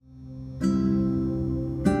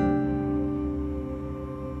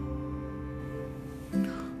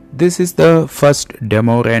This is the first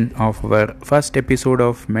demo run of our first episode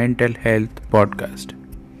of Mental Health Podcast.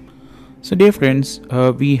 So, dear friends,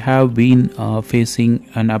 we have been facing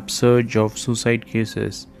an upsurge of suicide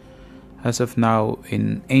cases as of now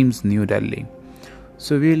in AIIMS New Delhi.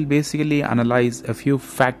 So, we will basically analyze a few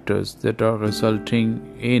factors that are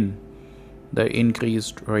resulting in the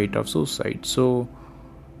increased rate of suicide. So,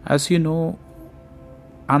 as you know,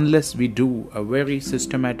 unless we do a very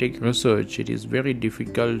systematic research, it is very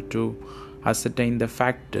difficult to ascertain the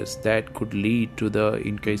factors that could lead to the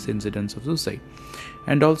increased incidence of suicide.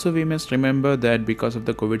 And also we must remember that because of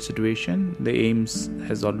the COVID situation, the AIIMS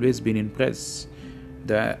has always been in press.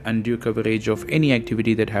 The undue coverage of any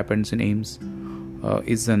activity that happens in AIIMS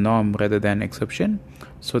is the norm rather than exception.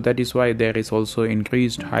 So that is why there is also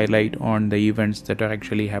increased highlight on the events that are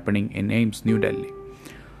actually happening in AIIMS New Delhi.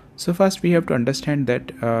 So first we have to understand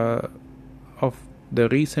that of the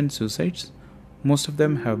recent suicides, most of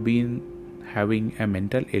them have been having a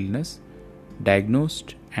mental illness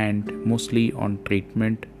diagnosed and mostly on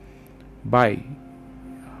treatment by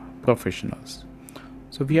professionals.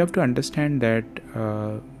 So we have to understand that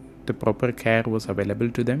the proper care was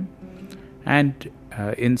available to them, and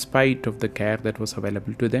in spite of the care that was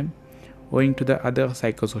available to them, owing to the other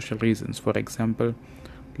psychosocial reasons, for example,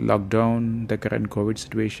 lockdown, the current COVID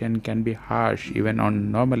situation can be harsh even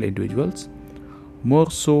on normal individuals, more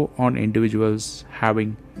so on individuals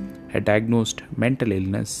having a diagnosed mental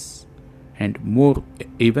illness, and more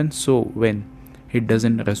even so when it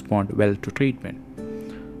doesn't respond well to treatment.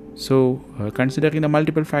 So, considering the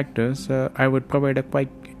multiple factors, I would provide a quite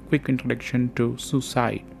quick introduction to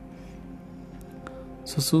suicide.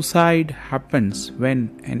 So, suicide happens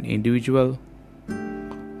when an individual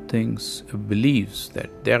believes that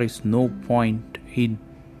there is no point in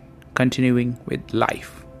continuing with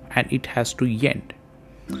life and it has to end.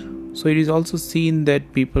 So it is also seen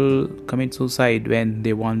that people commit suicide when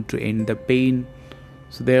they want to end the pain.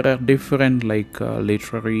 So there are different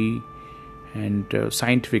literary and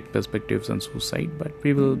scientific perspectives on suicide, but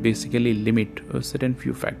we will basically limit a certain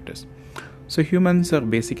few factors. So humans are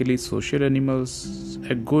basically social animals.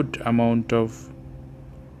 A good amount of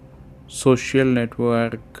social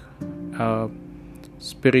network,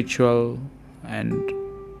 spiritual, and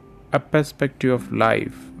a perspective of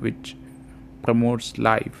life which promotes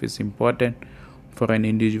life is important for an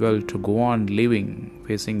individual to go on living,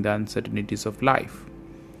 facing the uncertainties of life,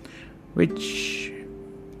 which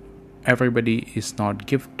everybody is not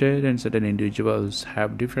gifted, and certain individuals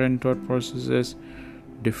have different thought processes,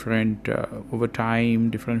 different over time.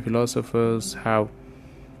 Different philosophers have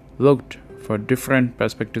looked for different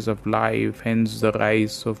perspectives of life, hence the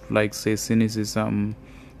rise of cynicism,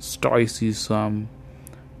 stoicism,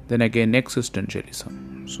 then again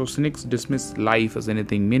existentialism. So cynics dismiss life as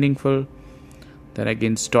anything meaningful. Then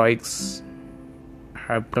again stoics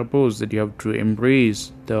have proposed that you have to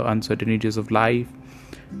embrace the uncertainties of life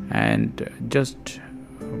and just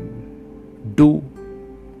do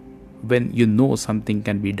when you know something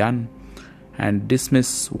can be done, and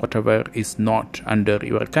dismiss whatever is not under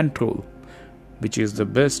your control, which is the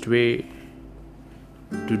best way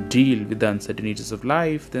to deal with the uncertainties of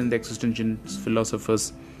life. Then the existentialist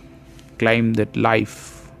philosophers claim that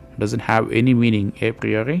life doesn't have any meaning a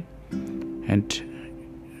priori, and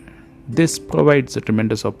this provides a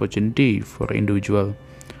tremendous opportunity for an individual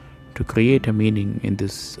to create a meaning in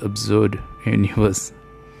this absurd universe.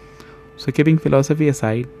 So keeping philosophy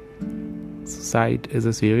aside, suicide is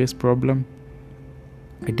a serious problem.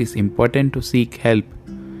 It is important to seek help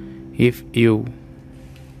if you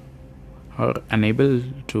are unable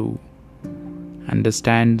to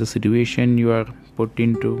understand the situation you are put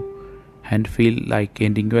into and feel like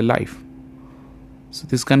ending your life. So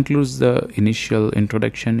this concludes the initial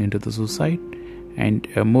introduction into the suicide, and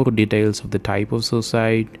more details of the type of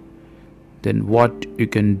suicide, then what you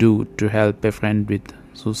can do to help a friend with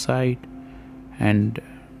suicide, and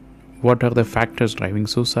what are the factors driving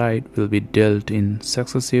suicide will be dealt in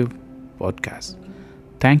successive podcasts.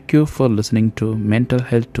 Thank you for listening to Mental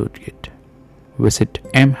Health Toolkit. Visit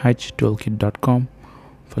mhtoolkit.com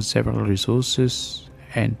for several resources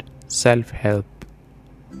and self-help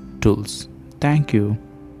tools. Thank you.